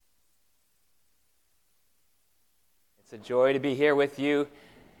It's a joy to be here with you,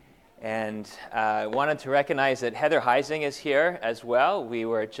 and I wanted to recognize that Heather Heising is here as well. We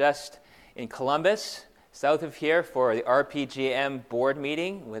were just in Columbus, south of here, for the RPGM board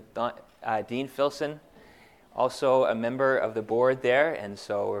meeting with Dean Filson, also a member of the board there, and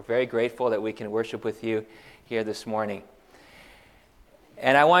so we're very grateful that we can worship with you here this morning.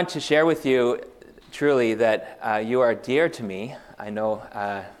 And I want to share with you truly that you are dear to me. I know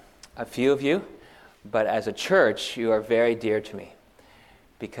a few of you, but as a church, you are very dear to me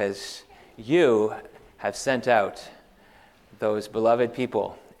because you have sent out those beloved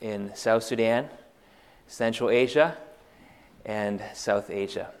people in South Sudan, Central Asia, and South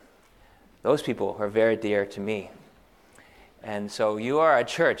Asia. Those people are very dear to me. And so you are a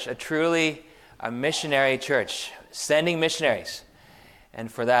church, a missionary church, sending missionaries.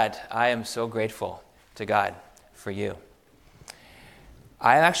 And for that, I am so grateful to God for you.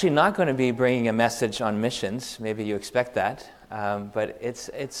 I'm actually not going to be bringing a message on missions. Maybe you expect that. But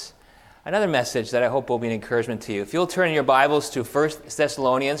it's another message that I hope will be an encouragement to you. If you'll turn in your Bibles to 1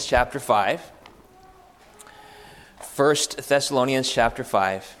 Thessalonians chapter 5. 1 Thessalonians chapter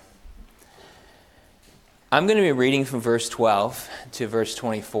 5. I'm going to be reading from verse 12 to verse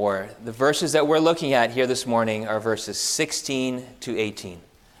 24. The verses that we're looking at here this morning are verses 16 to 18.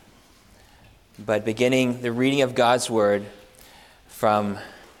 But beginning the reading of God's Word from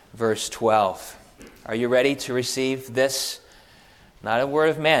verse 12. Are you ready to receive this? Not a word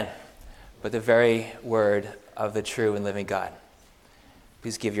of man, but the very word of the true and living God.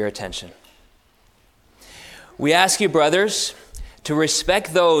 Please give your attention. We ask you, brothers, to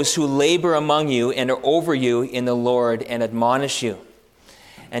respect those who labor among you and are over you in the Lord and admonish you,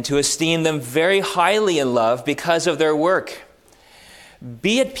 and to esteem them very highly in love because of their work.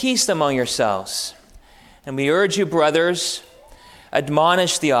 Be at peace among yourselves. And we urge you, brothers,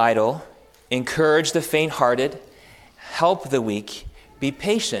 admonish the idle, encourage the faint-hearted, help the weak, be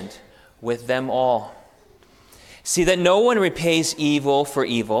patient with them all. See that no one repays evil for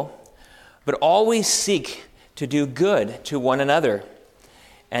evil, but always seek to do good to one another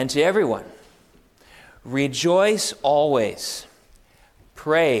and to everyone. Rejoice always.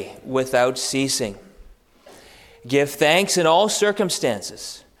 Pray without ceasing. Give thanks in all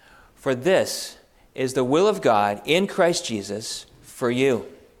circumstances, for this is the will of God in Christ Jesus for you.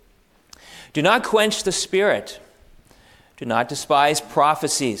 Do not quench the Spirit. Do not despise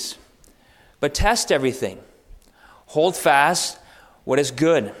prophecies, but test everything. Hold fast what is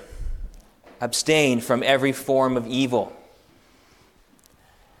good. Abstain from every form of evil.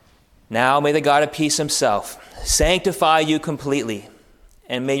 Now may the God of peace himself sanctify you completely,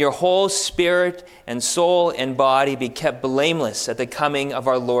 and may your whole spirit and soul and body be kept blameless at the coming of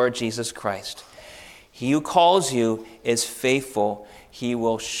our Lord Jesus Christ. He who calls you is faithful. He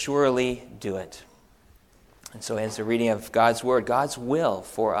will surely do it. And so as the reading of God's word, God's will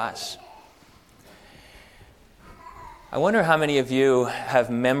for us. I wonder how many of you have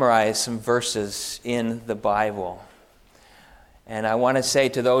memorized some verses in the Bible. And I want to say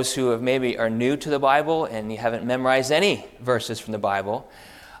to those who maybe are new to the Bible and you haven't memorized any verses from the Bible,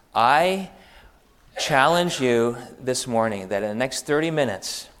 I challenge you this morning that in the next 30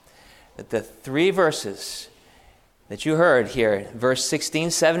 minutes, that the three verses that you heard here, verse 16,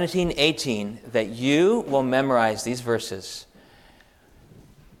 17, 18, that you will memorize these verses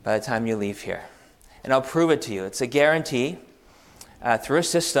by the time you leave here. And I'll prove it to you. It's a guarantee through a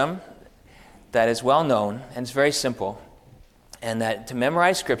system that is well known and it's very simple. And that to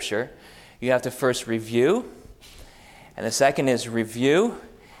memorize Scripture, you have to first review, and the second is review,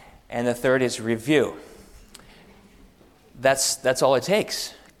 and the third is review. That's all it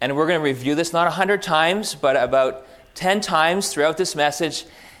takes. And we're going to review this not 100 times, but about 10 times throughout this message,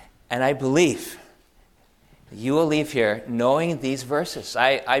 and I believe you will leave here knowing these verses.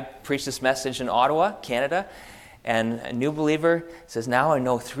 I preached this message in Ottawa, Canada, and a new believer says, now I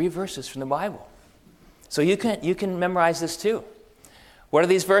know 3 verses from the Bible. So you can memorize this too. What are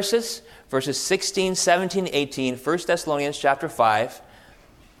these verses? Verses 16, 17, 18, 1 Thessalonians chapter 5.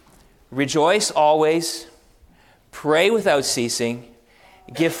 Rejoice always, pray without ceasing,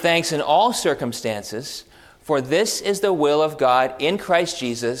 give thanks in all circumstances, for this is the will of God in Christ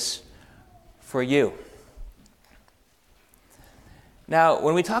Jesus for you. Now,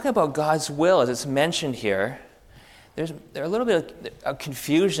 when we talk about God's will, as it's mentioned here, there's a little bit of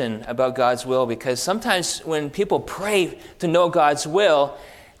confusion about God's will because sometimes when people pray to know God's will,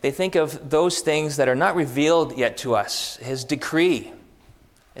 they think of those things that are not revealed yet to us, His decree.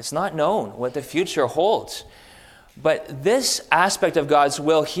 It's not known what the future holds. But this aspect of God's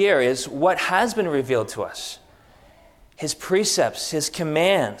will here is what has been revealed to us. His precepts, His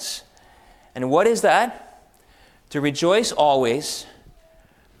commands. And what is that? to rejoice always,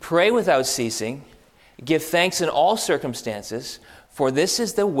 pray without ceasing, give thanks in all circumstances, for this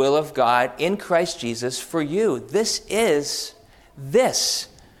is the will of God in Christ Jesus for you. This.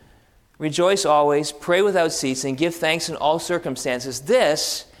 Rejoice always, pray without ceasing, give thanks in all circumstances.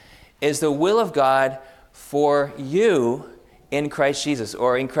 This is the will of God for you in Christ Jesus,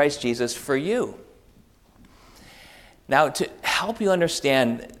 or in Christ Jesus for you. Now, to help you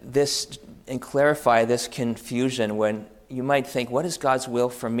understand this and clarify this confusion when you might think, what is God's will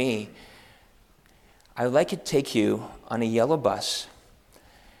for me? I would like to take you on a yellow bus,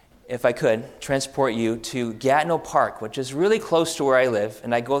 if I could, transport you to Gatineau Park, which is really close to where I live,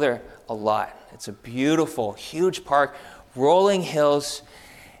 and I go there a lot. It's a beautiful, huge park, rolling hills,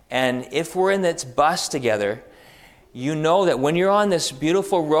 and if we're in this bus together, you know that when you're on this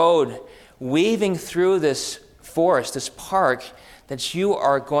beautiful road, weaving through this forest, this park, that you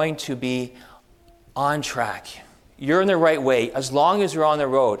are going to be on track. You're in the right way as long as you're on the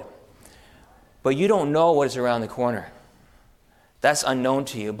road. But you don't know what is around the corner. That's unknown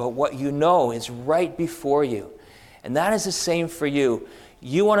to you. But what you know is right before you. And that is the same for you.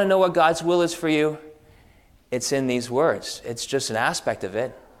 You want to know what God's will is for you? It's in these words. It's just an aspect of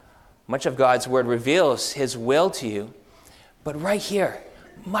it. Much of God's word reveals his will to you. But right here,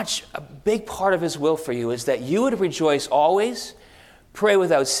 a big part of his will for you is that you would rejoice always, pray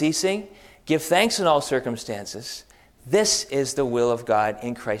without ceasing, give thanks in all circumstances. This is the will of God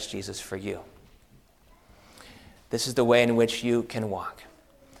in Christ Jesus for you. This is the way in which you can walk.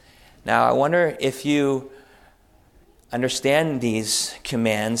 Now, I wonder if you understand these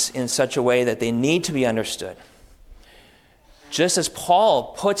commands in such a way that they need to be understood. Just as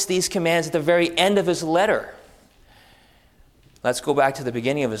Paul puts these commands at the very end of his letter. Let's go back to the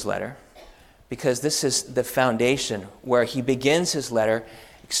beginning of his letter, because this is the foundation where he begins his letter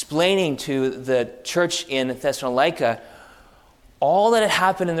explaining to the church in Thessalonica all that had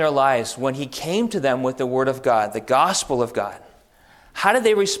happened in their lives when he came to them with the word of God, the gospel of God. How did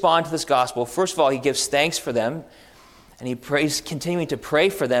they respond to this gospel? First of all, he gives thanks for them, and he prays, continuing to pray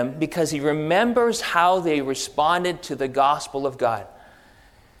for them, because he remembers how they responded to the gospel of God.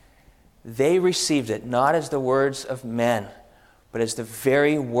 They received it not as the words of men, but as the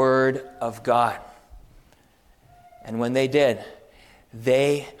very word of God. And when they did,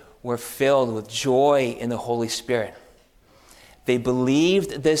 they were filled with joy in the Holy Spirit. They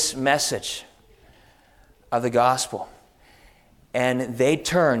believed this message of the gospel, and they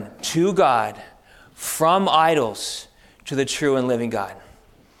turned to God from idols to the true and living God.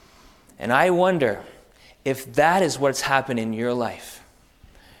 And I wonder if that is what's happened in your life.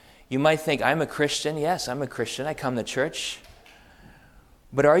 You might think, I'm a Christian. Yes, I'm a Christian. I come to church.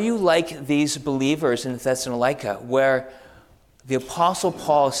 But are you like these believers in Thessalonica, where the Apostle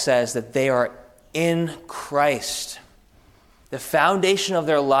Paul says that they are in Christ? The foundation of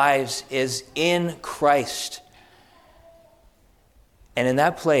their lives is in Christ. And in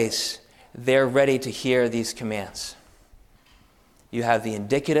that place, they're ready to hear these commands. You have the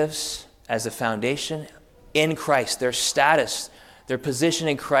indicatives as the foundation in Christ, their status, their position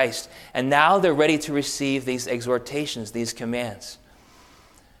in Christ. And now they're ready to receive these exhortations, these commands.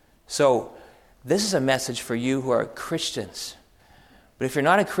 So, this is a message for you who are Christians. But if you're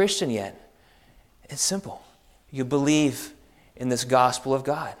not a Christian yet, it's simple. You believe in this gospel of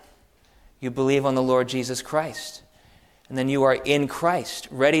God. You believe on the Lord Jesus Christ. And then you are in Christ,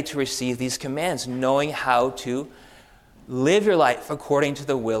 ready to receive these commands, knowing how to live your life according to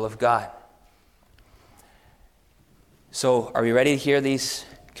the will of God. So, are we ready to hear these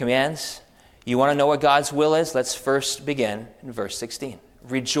commands? You want to know what God's will is? Let's first begin in verse 16.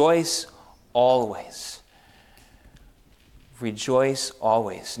 Rejoice always. Rejoice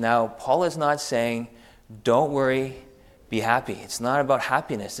always. Now, Paul is not saying, don't worry, be happy. It's not about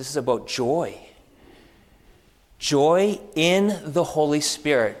happiness. This is about joy. Joy in the Holy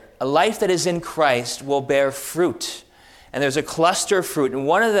Spirit. A life that is in Christ will bear fruit. And there's a cluster of fruit. And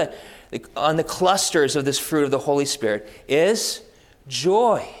one of the clusters of this fruit of the Holy Spirit is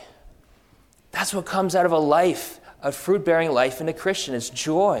joy. That's what comes out of a life, a fruit-bearing life in a Christian, is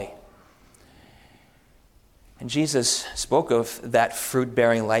joy. And Jesus spoke of that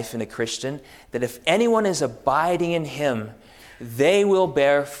fruit-bearing life in a Christian, that if anyone is abiding in him, they will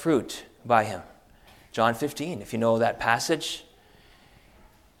bear fruit by him. John 15, if you know that passage.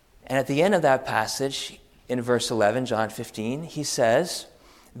 And at the end of that passage, in verse 11, John 15, he says,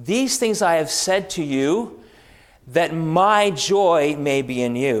 "These things I have said to you, that my joy may be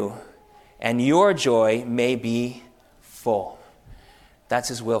in you, and your joy may be full." That's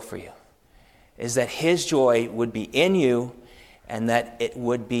his will for you, is that his joy would be in you and that it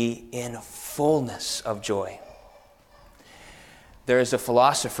would be in fullness of joy. There is a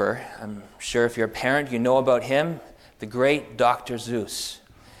philosopher, I'm sure if you're a parent, you know about him, the great Dr. Seuss.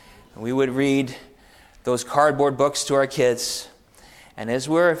 We would read those cardboard books to our kids. And as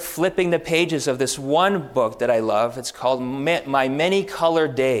we're flipping the pages of this one book that I love, it's called My Many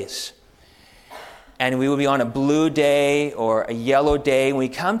Colored Days. And we will be on a blue day or a yellow day. When we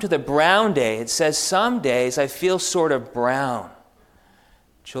come to the brown day, it says, some days I feel sort of brown.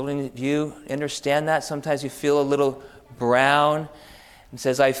 Children, do you understand that? Sometimes you feel a little brown. It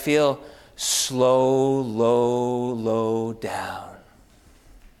says, I feel slow, low down.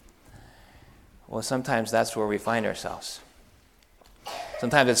 Well, sometimes that's where we find ourselves.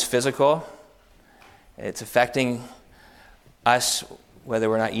 Sometimes it's physical. It's affecting us, whether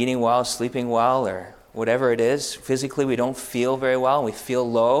we're not eating well, sleeping well, or whatever it is. Physically, we don't feel very well, and we feel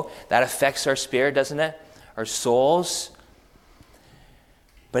low. That affects our spirit, doesn't it? Our souls.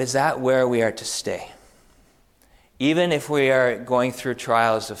 But is that where we are to stay? Even if we are going through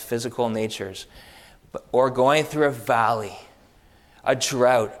trials of physical natures, or going through a valley, a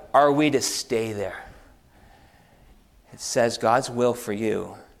drought, are we to stay there? It says God's will for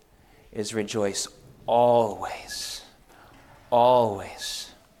you is rejoice always. Always.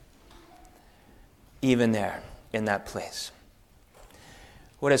 Even there, in that place.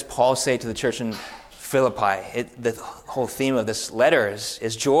 What does Paul say to the church in Philippi? The whole theme of this letter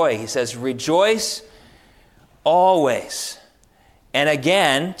is joy. He says, rejoice always. And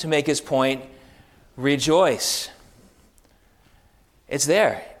again, to make his point, rejoice. It's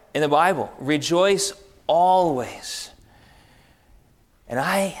there in the Bible. Rejoice always. And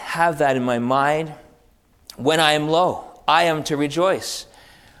I have that in my mind when I am low. I am to rejoice.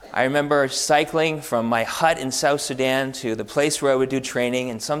 I remember cycling from my hut in South Sudan to the place where I would do training,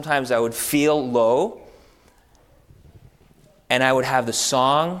 and sometimes I would feel low, and I would have the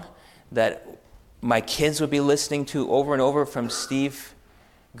song that my kids would be listening to over and over from Steve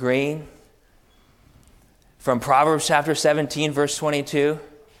Green. From Proverbs chapter 17, verse 22,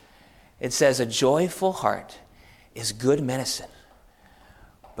 it says, a joyful heart is good medicine,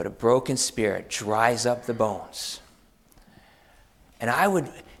 but a broken spirit dries up the bones. And I would,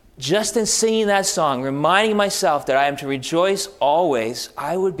 just in singing that song, reminding myself that I am to rejoice always,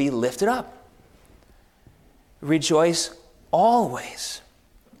 I would be lifted up. Rejoice always.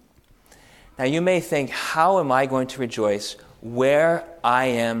 Now you may think, how am I going to rejoice where I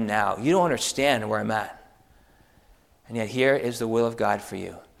am now? You don't understand where I'm at. And yet here is the will of God for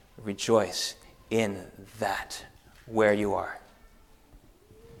you. Rejoice in that, where you are.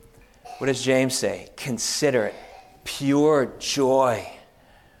 What does James say? Consider it pure joy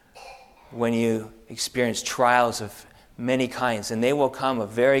when you experience trials of many kinds, and they will come of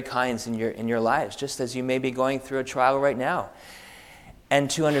very kinds in your lives, just as you may be going through a trial right now. And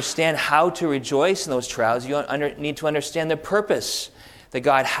to understand how to rejoice in those trials, you need to understand the purpose that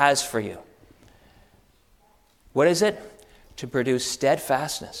God has for you. What is it? To produce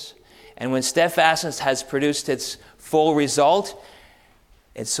steadfastness. And when steadfastness has produced its full result,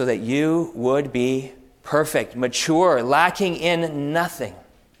 it's so that you would be perfect, mature, lacking in nothing.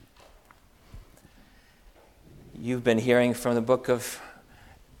 You've been hearing from the book of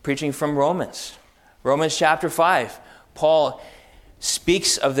preaching from Romans. Romans chapter 5. Paul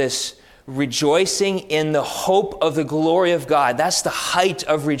speaks of this rejoicing in the hope of the glory of God. That's the height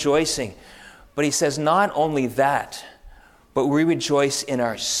of rejoicing. But he says not only that, but we rejoice in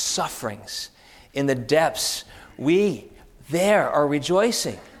our sufferings, in the depths. We there are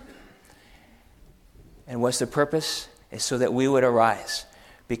rejoicing. And what's the purpose? It's so that we would arise.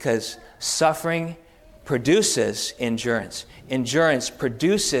 Because suffering produces endurance. Endurance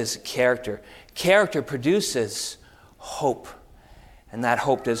produces character. Character produces hope. And that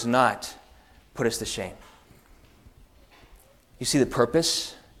hope does not put us to shame. You see the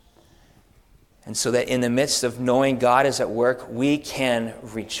purpose? And so that in the midst of knowing God is at work, we can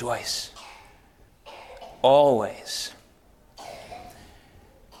rejoice. Always.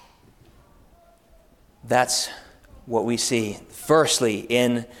 That's what we see, firstly,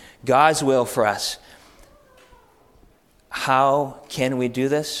 in God's will for us. How can we do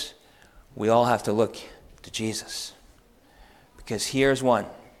this? We all have to look to Jesus. Because here's one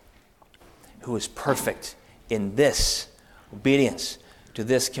who is perfect in this obedience to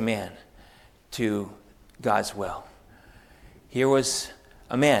this command, to God's will. Here was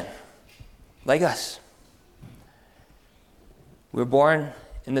a man like us. We were born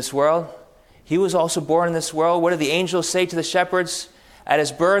in this world. He was also born in this world. What did the angels say to the shepherds at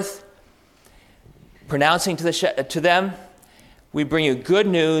his birth? Pronouncing to them, we bring you good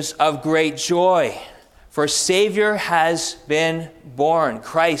news of great joy. For a Savior has been born,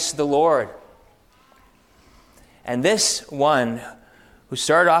 Christ the Lord. And this one who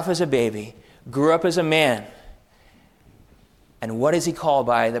started off as a baby, grew up as a man, and what is he called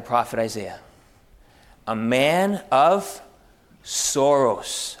by the prophet Isaiah? A man of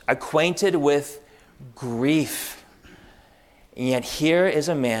sorrows, acquainted with grief. And yet here is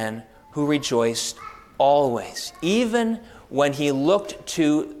a man who rejoiced always, even when he looked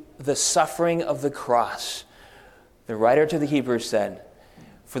to the suffering of the cross. The writer to the Hebrews said,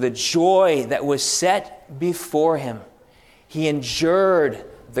 for the joy that was set before him, he endured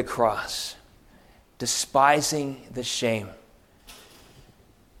the cross, despising the shame.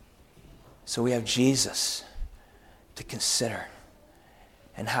 So we have Jesus to consider,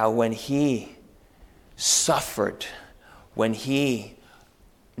 and how when he suffered, when he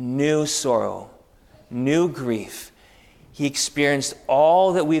knew sorrow, knew grief, he experienced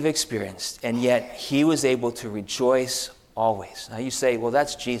all that we've experienced, and yet he was able to rejoice always. Now you say, well,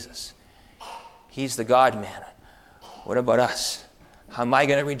 that's Jesus. He's the God-man. What about us? How am I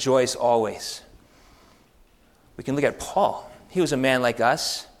going to rejoice always? We can look at Paul. He was a man like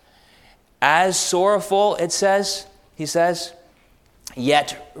us. As sorrowful, he says,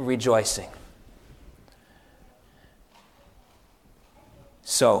 yet rejoicing.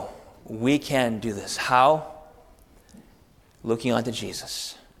 So, we can do this. How? Looking unto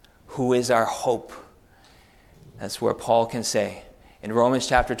Jesus, who is our hope. That's where Paul can say, in Romans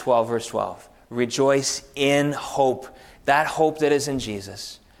chapter 12, verse 12, rejoice in hope. That hope that is in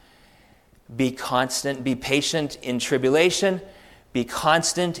Jesus. Be constant, be patient in tribulation, be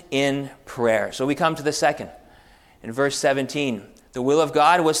constant in prayer. So we come to the second. In verse 17, the will of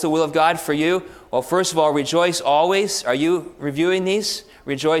God. What's the will of God for you? Well, first of all, rejoice always. Are you reviewing these?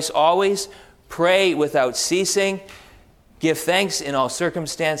 Rejoice always. Pray without ceasing. Give thanks in all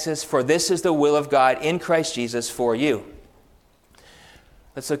circumstances, for this is the will of God in Christ Jesus for you.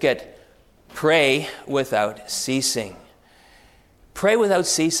 Let's look at pray without ceasing. Pray without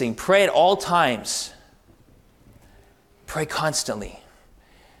ceasing. Pray at all times. Pray constantly.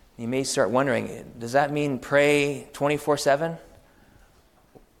 You may start wondering, does that mean pray 24/7?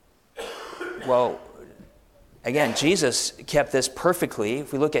 Well, again, Jesus kept this perfectly.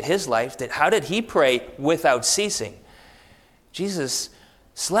 If we look at his life, how did he pray without ceasing? Jesus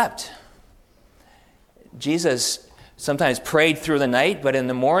slept. Jesus sometimes prayed through the night, but in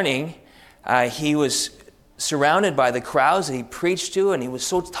the morning, he was surrounded by the crowds that he preached to, and he was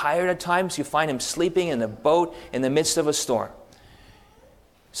so tired at times, you find him sleeping in the boat in the midst of a storm.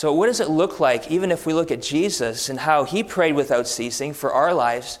 So what does it look like, even if we look at Jesus and how he prayed without ceasing for our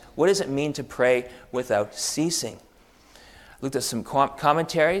lives, what does it mean to pray without ceasing? I looked at some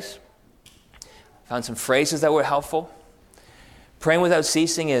commentaries, found some phrases that were helpful. Praying without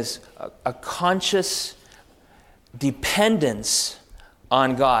ceasing is a conscious dependence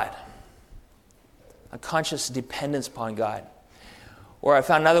on God. A conscious dependence upon God. Or I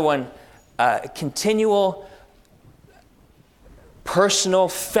found another one, continual personal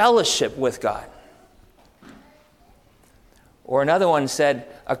fellowship with God. Or another one said,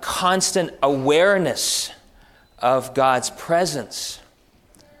 a constant awareness of God's presence.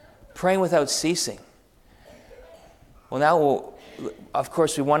 Praying without ceasing. Well, now, of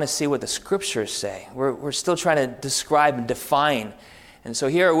course, we want to see what the scriptures say. We're still trying to describe and define. And so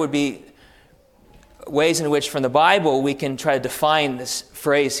here it would be ways in which from the Bible we can try to define this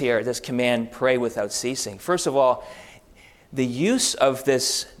phrase here, this command, pray without ceasing. First of all, the use of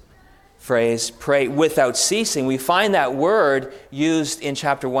this phrase, pray without ceasing, we find that word used in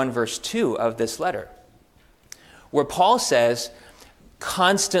chapter 1, verse 2 of this letter, where Paul says,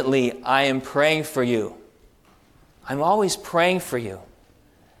 constantly I am praying for you. I'm always praying for you.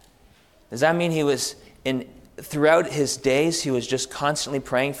 Does that mean he was throughout his days, he was just constantly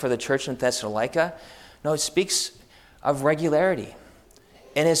praying for the church in Thessalonica? No, it speaks of regularity.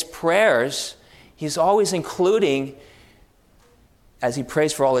 In his prayers, he's always including, as he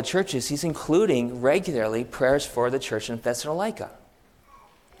prays for all the churches, he's including regularly prayers for the church in Thessalonica.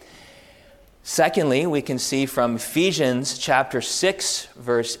 Secondly, we can see from Ephesians chapter 6,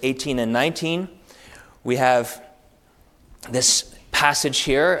 verse 18 and 19, we have this passage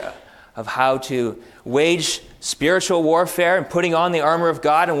here of how to wage spiritual warfare and putting on the armor of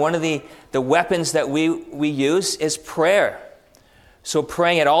God. And one of the weapons that we use is prayer. So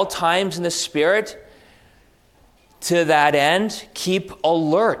praying at all times in the Spirit. To that end, keep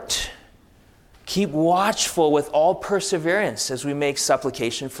alert. Keep watchful with all perseverance as we make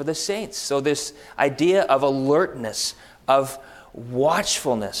supplication for the saints. So this idea of alertness, of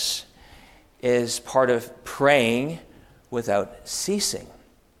watchfulness, is part of praying without ceasing.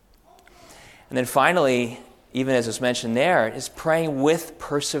 And then finally, even as was mentioned there, is praying with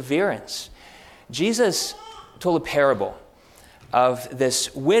perseverance. Jesus told a parable of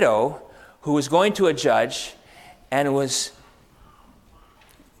this widow who was going to a judge and was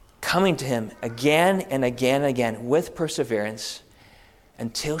coming to him again and again and again with perseverance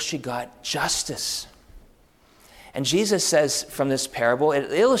until she got justice. And Jesus says from this parable,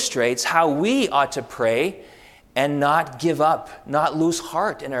 it illustrates how we ought to pray and not give up, not lose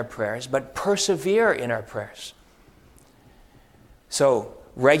heart in our prayers, but persevere in our prayers. So,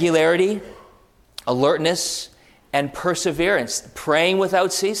 regularity, alertness, and perseverance, praying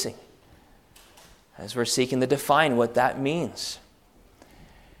without ceasing, as we're seeking to define what that means.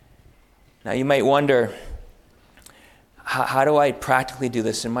 Now, you might wonder, how do I practically do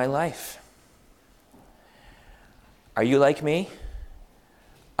this in my life? Are you like me?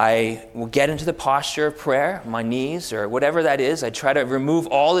 I will get into the posture of prayer, my knees, or whatever that is. I try to remove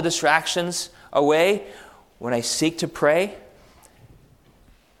all the distractions away when I seek to pray.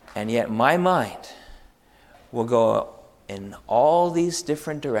 And yet my mind will go in all these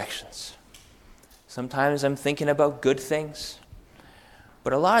different directions. Sometimes I'm thinking about good things.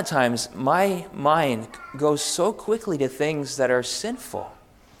 But a lot of times my mind goes so quickly to things that are sinful.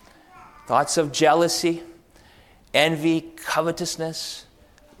 Thoughts of jealousy, envy, covetousness,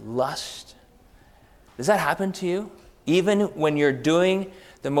 lust. Does that happen to you? Even when you're doing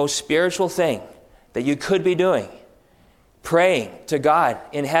the most spiritual thing that you could be doing, praying to God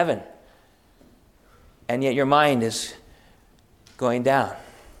in heaven, and yet your mind is going down.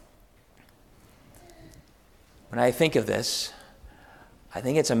 When I think of this, I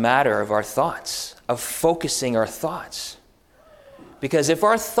think it's a matter of our thoughts, of focusing our thoughts. Because if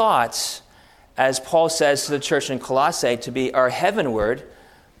our thoughts, as Paul says to the church in Colossae, to be our heavenward,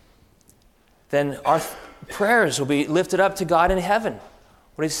 then our prayers will be lifted up to God in heaven.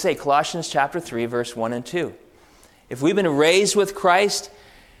 What does he say? Colossians chapter 3, verse 1 and 2. If we've been raised with Christ,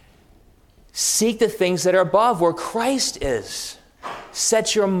 seek the things that are above, where Christ is.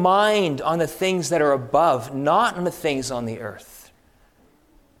 Set your mind on the things that are above, not on the things on the earth.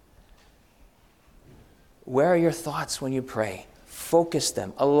 Where are your thoughts when you pray? Focus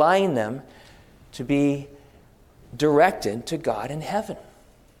them, align them to be directed to God in heaven.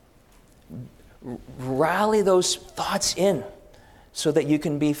 Rally those thoughts in so that you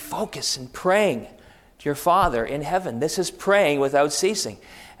can be focused and praying to your Father in heaven. This is praying without ceasing.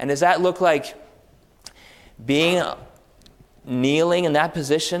 And does that look like kneeling in that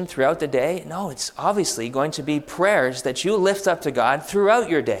position throughout the day? No, it's obviously going to be prayers that you lift up to God throughout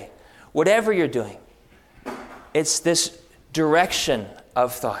your day, whatever you're doing. It's this direction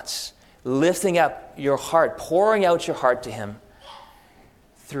of thoughts, lifting up your heart, pouring out your heart to Him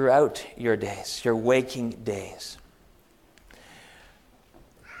throughout your days, your waking days.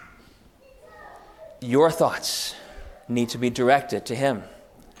 Your thoughts need to be directed to Him.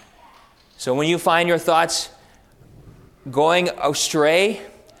 So when you find your thoughts going astray,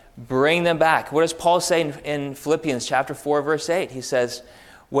 bring them back. What does Paul say in Philippians chapter 4, verse 8? He says,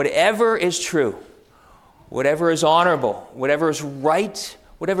 whatever is true, whatever is honorable, whatever is right,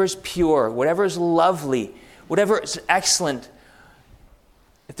 whatever is pure, whatever is lovely, whatever is excellent,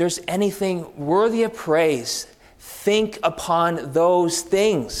 if there's anything worthy of praise, think upon those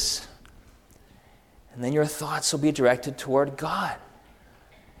things. And then your thoughts will be directed toward God.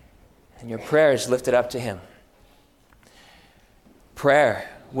 And your prayers lifted up to Him. Prayer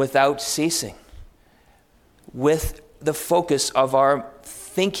without ceasing. With the focus of our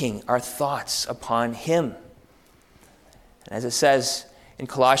thinking, our thoughts upon Him. And as it says in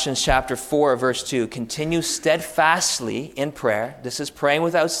Colossians chapter 4, verse 2, continue steadfastly in prayer. This is praying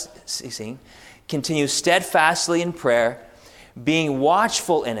without ceasing. Continue steadfastly in prayer, being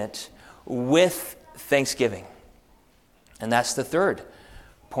watchful in it with thanksgiving. And that's the third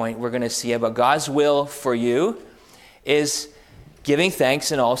point we're going to see about God's will for you, is giving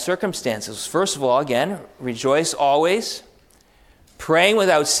thanks in all circumstances. First of all, again, rejoice always, praying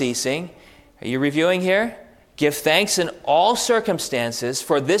without ceasing. Are you reviewing here? Give thanks in all circumstances,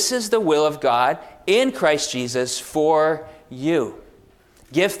 for this is the will of God in Christ Jesus for you.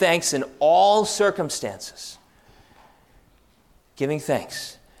 Give thanks in all circumstances. Giving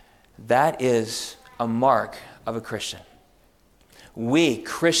thanks. That is a mark of a Christian. We,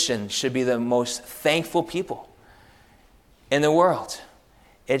 Christians, should be the most thankful people in the world.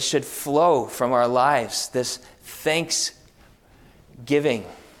 It should flow from our lives, this thanksgiving.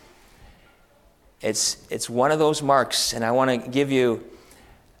 It's one of those marks, and I want to give you,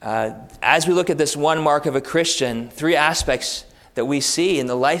 as we look at this one mark of a Christian, three aspects that we see in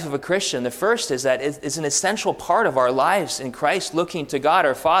the life of a Christian. The first is that it's an essential part of our lives in Christ, looking to God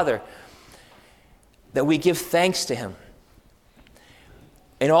our Father, that we give thanks to Him.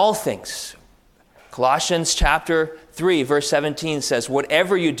 In all things, Colossians chapter 3, verse 17 says,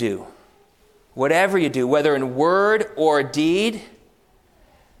 whatever you do, whether in word or deed,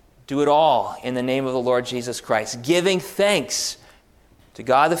 do it all in the name of the Lord Jesus Christ, giving thanks to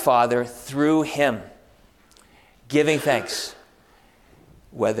God the Father through him. Giving thanks.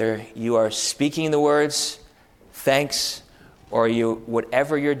 Whether you are speaking the words, thanks, or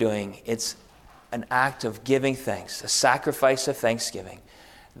whatever you're doing, it's an act of giving thanks, a sacrifice of thanksgiving.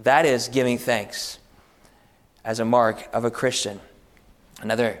 That is giving thanks as a mark of a Christian.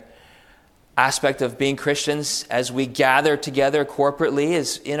 Another aspect of being Christians as we gather together corporately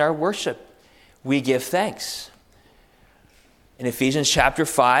is in our worship. We give thanks. In Ephesians chapter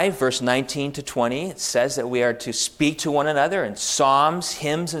 5, verse 19 to 20, it says that we are to speak to one another in psalms,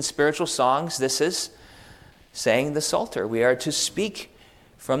 hymns, and spiritual songs. This is saying the Psalter. We are to speak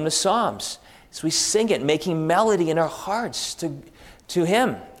from the Psalms. As we sing it, making melody in our hearts to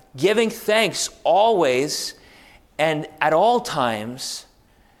him, giving thanks always and at all times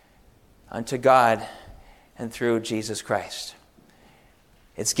unto God and through Jesus Christ.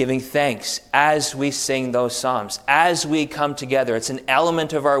 It's giving thanks as we sing those psalms, as we come together. It's an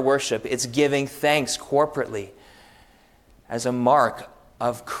element of our worship. It's giving thanks corporately. As a mark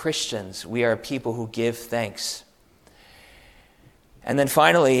of Christians, we are people who give thanks. And then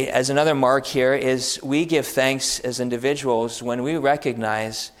finally, as another mark here, is we give thanks as individuals when we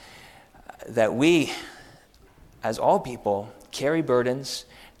recognize that we, as all people, carry burdens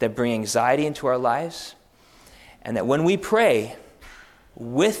that bring anxiety into our lives, and that when we pray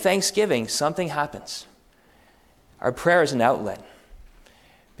with thanksgiving, something happens. Our prayer is an outlet.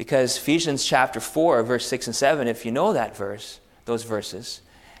 Because Ephesians chapter 4, verse 6 and 7, if you know that verse, those verses,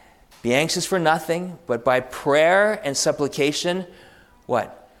 be anxious for nothing, but by prayer and supplication,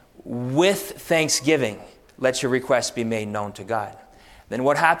 what? With thanksgiving, let your requests be made known to God. Then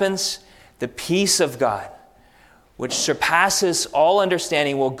what happens? The peace of God, which surpasses all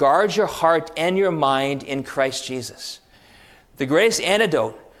understanding, will guard your heart and your mind in Christ Jesus. The greatest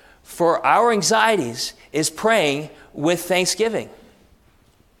antidote for our anxieties is praying with thanksgiving.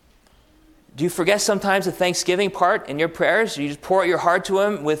 Do you forget sometimes the thanksgiving part in your prayers? You just pour out your heart to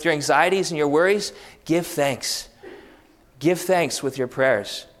him with your anxieties and your worries? Give thanks. Give thanks with your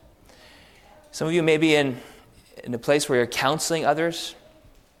prayers. Some of you may be in a place where you're counseling others,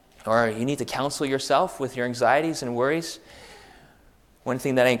 or you need to counsel yourself with your anxieties and worries. One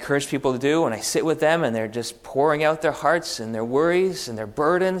thing that I encourage people to do when I sit with them and they're just pouring out their hearts and their worries and their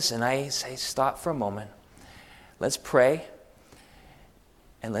burdens, and I say, stop for a moment. Let's pray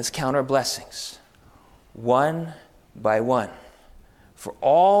and let's count our blessings one by one for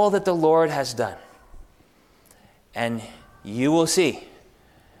all that the Lord has done. And you will see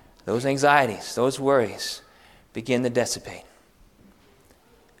those anxieties, those worries begin to dissipate.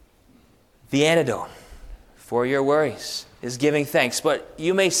 The antidote for your worries is giving thanks. But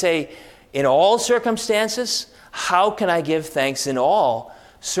you may say, in all circumstances, how can I give thanks in all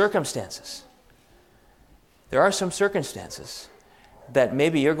circumstances? There are some circumstances that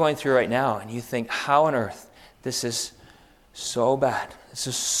maybe you're going through right now and you think, how on earth? This is so bad. This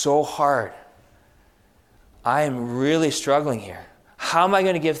is so hard. I am really struggling here. How am I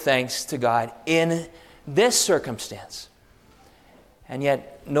going to give thanks to God in this circumstance? And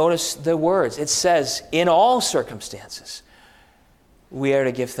yet, notice the words. It says, in all circumstances, we are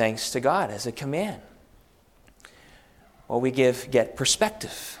to give thanks to God as a command. Well, we get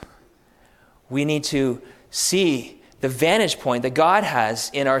perspective. We need to see the vantage point that God has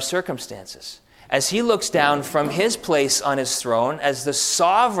in our circumstances. As he looks down from his place on his throne as the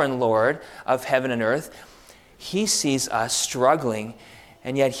sovereign Lord of heaven and earth, he sees us struggling,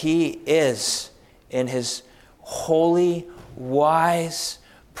 and yet he is, in his holy, wise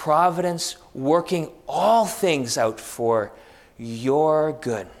providence, working all things out for your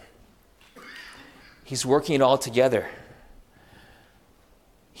good. He's working it all together.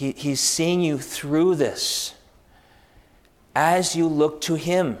 He's seeing you through this as you look to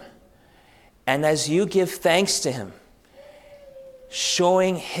him and as you give thanks to him,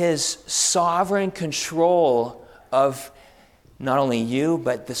 showing his sovereign control of not only you,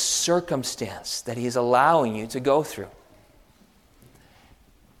 but the circumstance that he's allowing you to go through,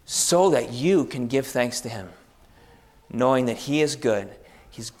 so that you can give thanks to him, knowing that he is good.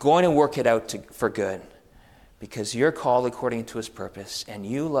 He's going to work it out for good, because you're called according to his purpose, and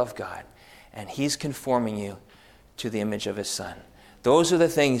you love God, and he's conforming you to the image of his Son. Those are the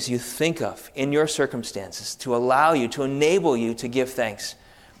things you think of in your circumstances to allow you, to enable you to give thanks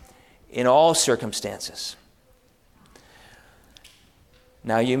in all circumstances.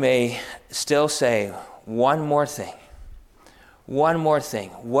 Now you may still say, one more thing. One more thing.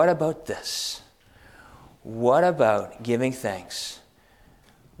 What about this? what about giving thanks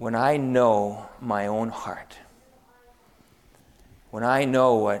when I know my own heart? When I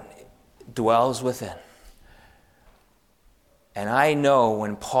know what dwells within? And I know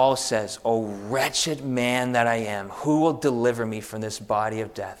when Paul says, "O wretched man that I am, who will deliver me from this body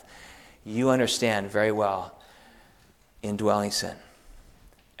of death?" You understand very well indwelling sin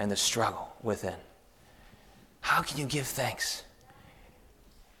and the struggle within. How can you give thanks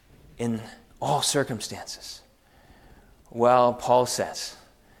in all circumstances? Well, Paul says,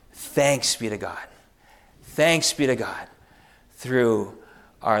 thanks be to God. Thanks be to God through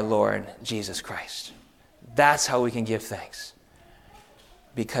our Lord Jesus Christ. That's how we can give thanks.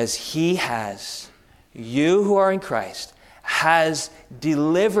 Because he has, you who are in Christ, has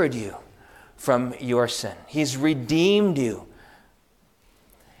delivered you from your sin. He's redeemed you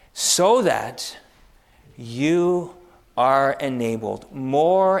so that you are enabled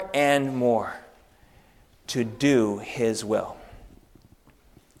more and more to do his will.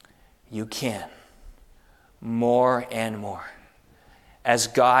 You can more and more as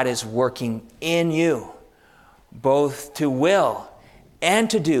God is working in you both to will and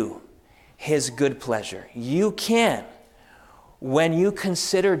to do his good pleasure. You can, when you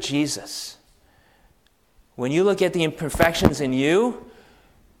consider Jesus, when you look at the imperfections in you,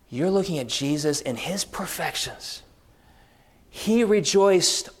 you're looking at Jesus and his perfections. He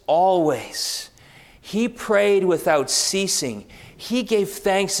rejoiced always. He prayed without ceasing. He gave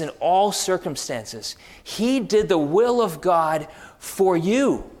thanks in all circumstances. He did the will of God for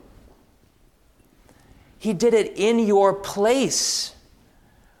you. He did it in your place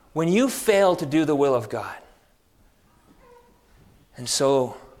when you failed to do the will of God. And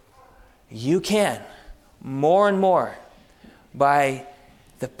so you can, more and more, by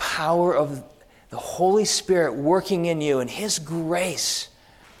the power of the Holy Spirit working in you and his grace,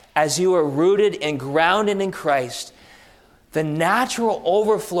 as you are rooted and grounded in Christ, the natural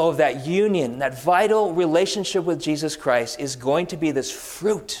overflow of that union, that vital relationship with Jesus Christ is going to be this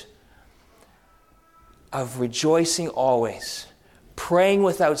fruit of rejoicing always, praying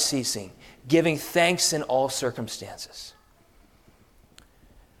without ceasing, giving thanks in all circumstances.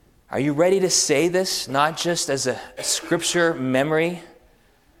 Are you ready to say this, not just as a scripture memory,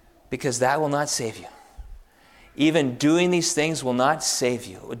 because that will not save you. Even doing these things will not save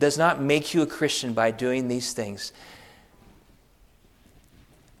you. It does not make you a Christian by doing these things.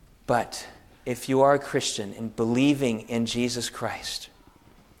 But if you are a Christian and believing in Jesus Christ,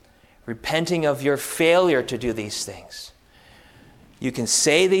 repenting of your failure to do these things, you can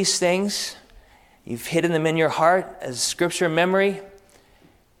say these things. You've hidden them in your heart as scripture memory,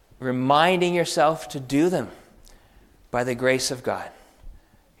 reminding yourself to do them by the grace of God.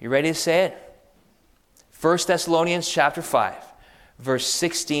 You ready to say it? 1 Thessalonians chapter 5, verse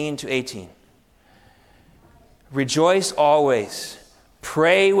 16 to 18. Rejoice always,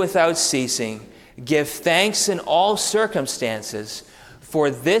 pray without ceasing, give thanks in all circumstances,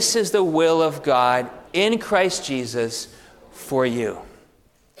 for this is the will of God in Christ Jesus for you.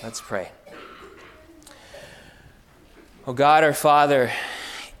 Let's pray. Oh God, our Father,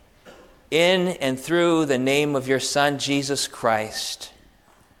 in and through the name of your Son, Jesus Christ,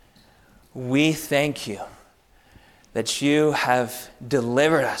 we thank you that you have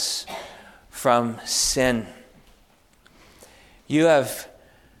delivered us from sin. You have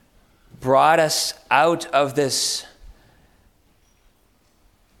brought us out of this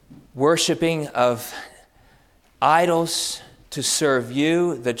worshiping of idols to serve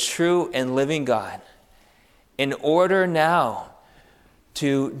you, the true and living God, in order now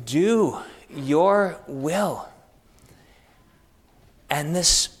to do your will. And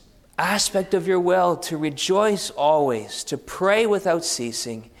this aspect of your will, to rejoice always, to pray without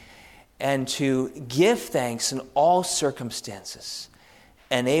ceasing, and to give thanks in all circumstances.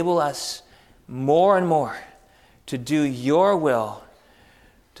 Enable us more and more to do your will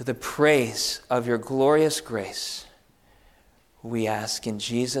to the praise of your glorious grace. We ask in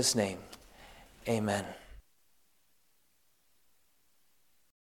Jesus' name, amen.